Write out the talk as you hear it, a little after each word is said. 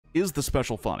Is the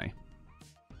special funny?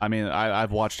 I mean,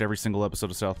 I've watched every single episode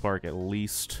of South Park at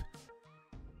least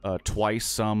twice,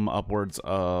 some upwards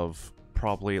of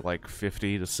probably like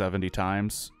 50 to 70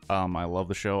 times. I love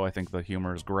the show. I think the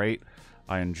humor is great.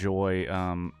 I enjoy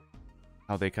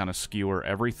how they kind of skewer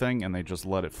everything and they just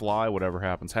let it fly. Whatever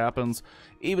happens, happens.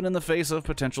 Even in the face of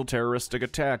potential terroristic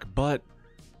attack. But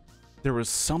there was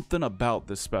something about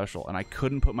this special, and I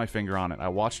couldn't put my finger on it. I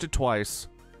watched it twice,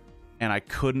 and I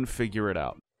couldn't figure it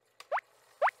out.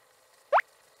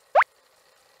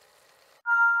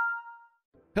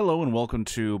 Hello and welcome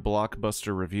to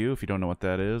Blockbuster Review. If you don't know what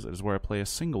that is, it is where I play a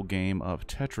single game of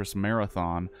Tetris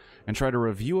Marathon and try to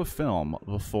review a film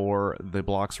before the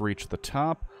blocks reach the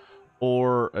top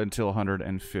or until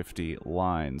 150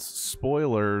 lines.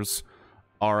 Spoilers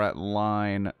are at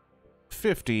line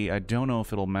 50. I don't know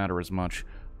if it'll matter as much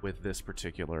with this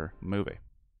particular movie.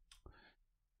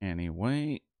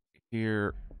 Anyway,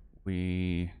 here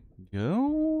we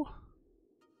go.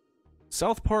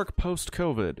 South Park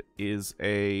Post-COVID is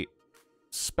a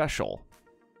special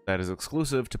that is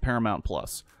exclusive to Paramount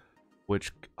Plus,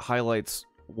 which highlights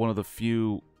one of the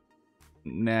few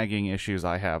nagging issues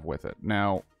I have with it.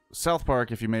 Now, South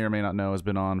Park, if you may or may not know, has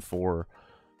been on for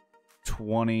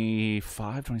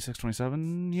 25, 26,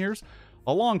 27 years?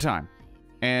 A long time.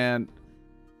 And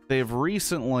they've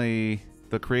recently,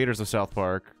 the creators of South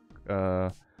Park,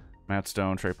 Matt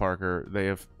Stone, Trey Parker, they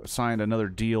have signed another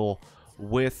deal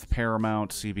with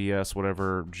Paramount, CBS,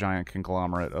 whatever giant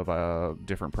conglomerate of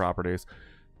different properties,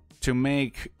 to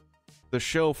make the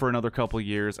show for another couple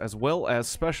years, as well as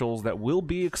specials that will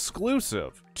be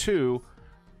exclusive to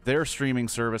their streaming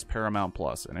service, Paramount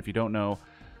Plus. And if you don't know,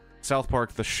 South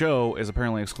Park, the show, is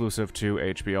apparently exclusive to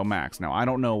HBO Max. Now, I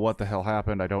don't know what the hell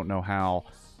happened. I don't know how,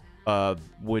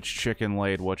 which chicken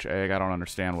laid which egg. I don't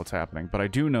understand what's happening. But I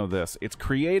do know this. It's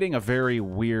creating a very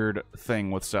weird thing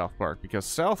with South Park, because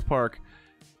South Park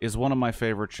is one of my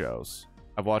favorite shows.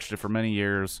 I've watched it for many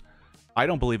years. I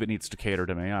don't believe it needs to cater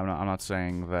to me. I'm not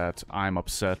saying that I'm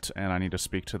upset and I need to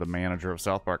speak to the manager of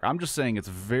South Park. I'm just saying it's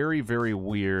very, very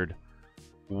weird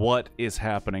what is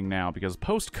happening now, because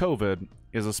Post-COVID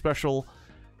is a special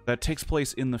that takes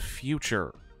place in the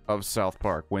future of South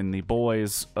Park, when the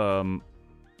boys of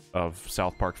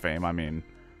South Park fame, I mean,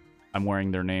 I'm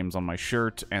wearing their names on my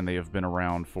shirt, and they have been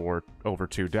around for over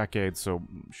 2 decades, so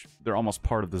they're almost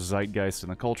part of the zeitgeist in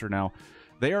the culture now.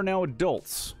 They are now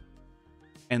adults,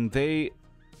 and they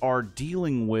are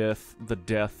dealing with the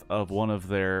death of one of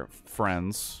their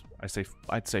friends.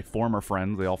 I'd say former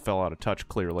friends. They all fell out of touch,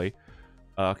 clearly.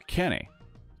 Kenny.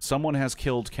 Someone has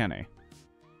killed Kenny,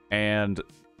 and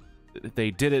they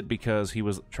did it because he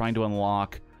was trying to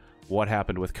unlock what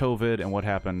happened with COVID and what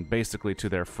happened basically to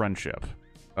their friendship.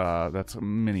 That's a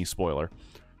mini spoiler.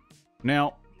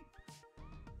 Now,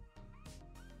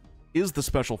 is the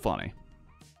special funny?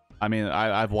 I mean,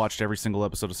 I've watched every single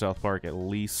episode of South Park at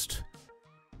least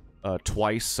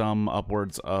twice, some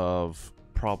upwards of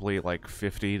probably like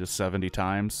 50 to 70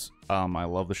 times. I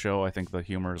love the show. I think the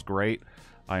humor is great.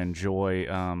 I enjoy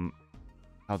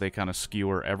how they kind of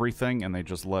skewer everything and they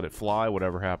just let it fly.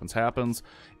 Whatever happens, happens.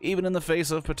 Even in the face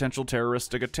of potential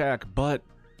terroristic attack. But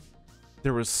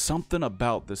there was something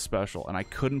about this special, and I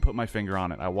couldn't put my finger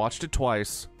on it. I watched it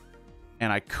twice,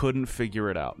 and I couldn't figure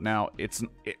it out. Now,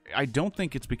 I don't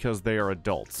think it's because they are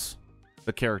adults,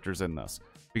 the characters in this.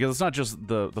 Because it's not just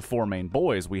the 4 main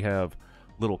boys. We have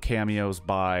little cameos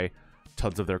by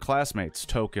tons of their classmates.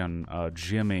 Token,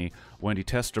 Jimmy, Wendy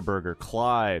Testerberger,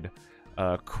 Clyde,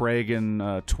 Craig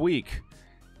and Tweak.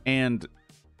 And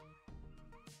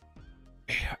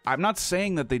I'm not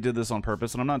saying that they did this on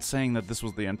purpose, and I'm not saying that this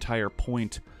was the entire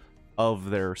point of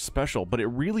their special, but it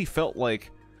really felt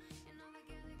like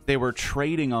they were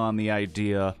trading on the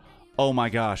idea, oh my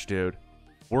gosh, dude,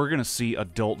 we're gonna see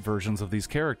adult versions of these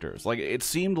characters. Like, it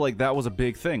seemed like that was a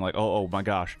big thing. Like, oh my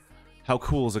gosh, how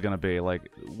cool is it gonna be? Like,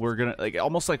 we're gonna, like,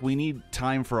 almost like we need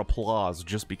time for applause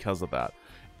just because of that.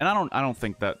 And I don't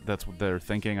think that that's what they're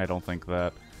thinking. I don't think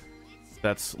that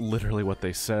that's literally what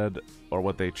they said or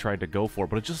what they tried to go for,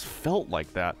 but it just felt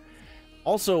like that.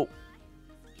 Also,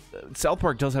 South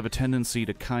Park does have a tendency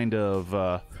to kind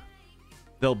of,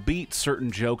 they'll beat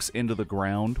certain jokes into the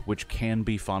ground, which can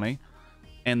be funny,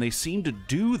 and they seem to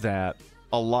do that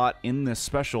a lot in this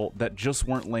special that just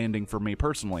weren't landing for me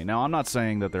personally. Now, I'm not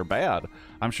saying that they're bad.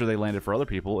 I'm sure they landed for other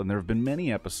people, and there have been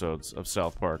many episodes of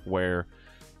South Park where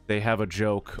they have a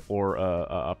joke or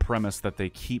a premise that they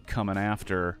keep coming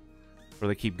after, or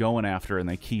they keep going after and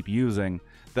they keep using,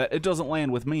 that it doesn't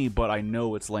land with me, but I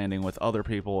know it's landing with other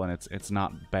people, and it's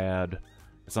not bad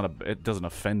it doesn't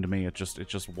offend me. It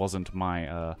just wasn't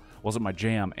my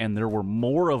jam. And there were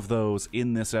more of those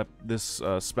in this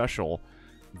special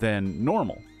than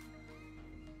normal.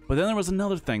 But then there was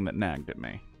another thing that nagged at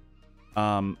me.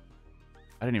 I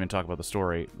didn't even talk about the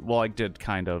story. Well, I did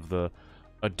kind of. The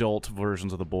adult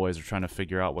versions of the boys are trying to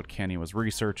figure out what Kenny was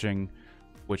researching,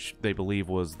 which they believe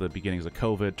was the beginnings of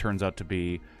COVID. Turns out to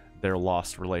be their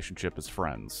lost relationship as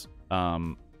friends.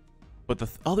 But the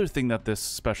other thing that this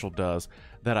special does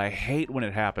that I hate when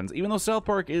it happens, even though South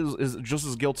Park is just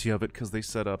as guilty of it because they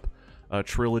set up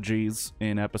trilogies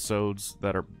in episodes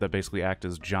that basically act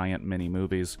as giant mini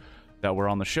movies that were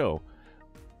on the show.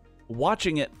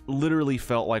 Watching it literally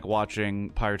felt like watching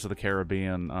Pirates of the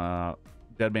Caribbean,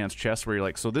 Dead Man's Chest, where you're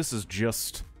like, so this is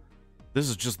just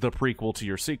the prequel to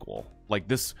your sequel. Like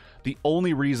this, the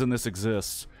only reason this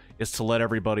exists is to let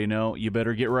everybody know you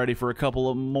better get ready for a couple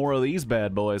of more of these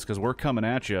bad boys because we're coming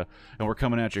at you, and we're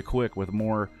coming at you quick with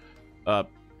more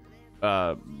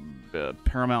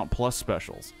Paramount Plus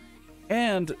specials.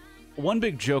 And one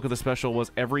big joke of the special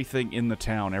was everything in the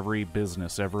town, every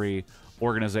business, every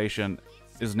organization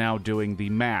is now doing the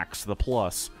Max, the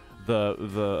Plus,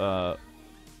 the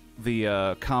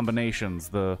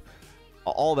combinations,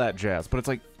 all that jazz. But it's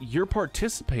like, you're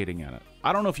participating in it.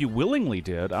 I don't know if you willingly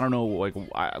did. I don't know,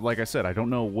 like I said, I don't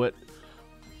know what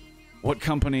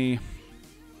company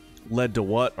led to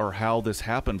what or how this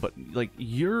happened, but like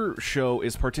your show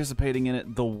is participating in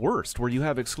it the worst, where you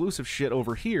have exclusive shit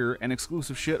over here and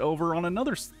exclusive shit over on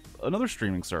another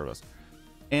streaming service.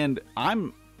 And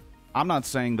I'm not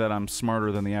saying that I'm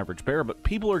smarter than the average bear, but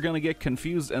people are going to get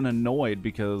confused and annoyed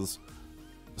because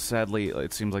sadly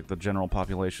it seems like the general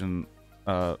population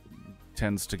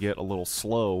tends to get a little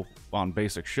slow on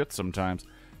basic shit sometimes.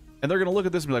 And they're going to look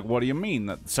at this and be like, what do you mean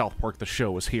that South Park the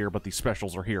show is here, but these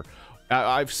specials are here?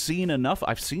 I've seen enough.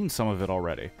 I've seen some of it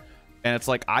already. And it's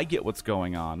like, I get what's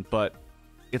going on, but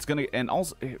it's going to... And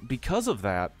also, because of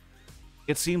that,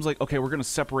 it seems like, okay, we're going to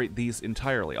separate these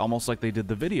entirely, almost like they did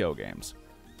the video games.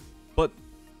 But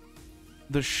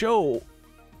the show,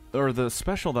 or the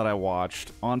special that I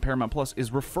watched on Paramount Plus,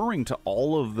 is referring to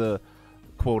all of the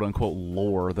quote-unquote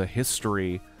lore, the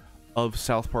history of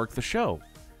South Park the show.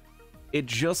 It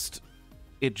just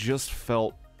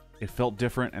felt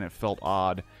different, and it felt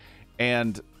odd,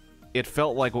 and it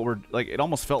felt like it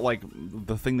almost felt like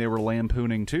the thing they were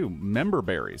lampooning too, member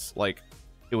berries. Like,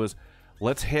 it was,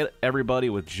 let's hit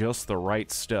everybody with just the right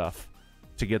stuff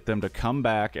to get them to come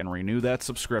back and renew that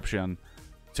subscription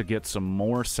to get some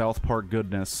more South Park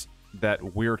goodness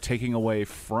that we're taking away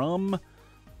from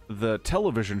the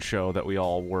television show that we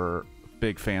all were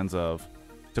big fans of,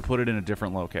 to put it in a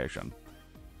different location.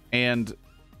 And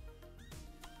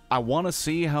I want to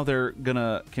see how they're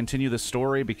gonna continue this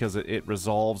story, because it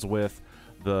resolves with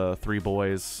the three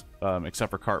boys,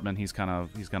 except for Cartman. He's kind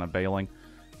of bailing.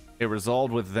 It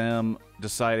resolved with them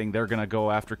deciding they're gonna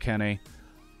go after Kenny,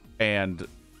 and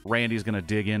Randy's gonna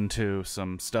dig into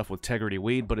some stuff with Tegrity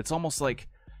Weed. But it's almost like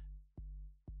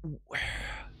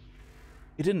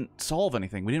it didn't solve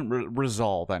anything. We didn't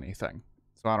resolve anything.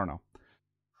 So I don't know.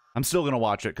 I'm still gonna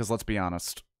watch it because, let's be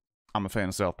honest, I'm a fan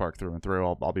of South Park through and through.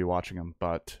 I'll be watching them,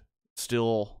 but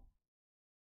still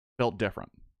felt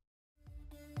different.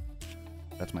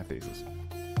 That's my thesis.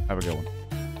 Have a good one.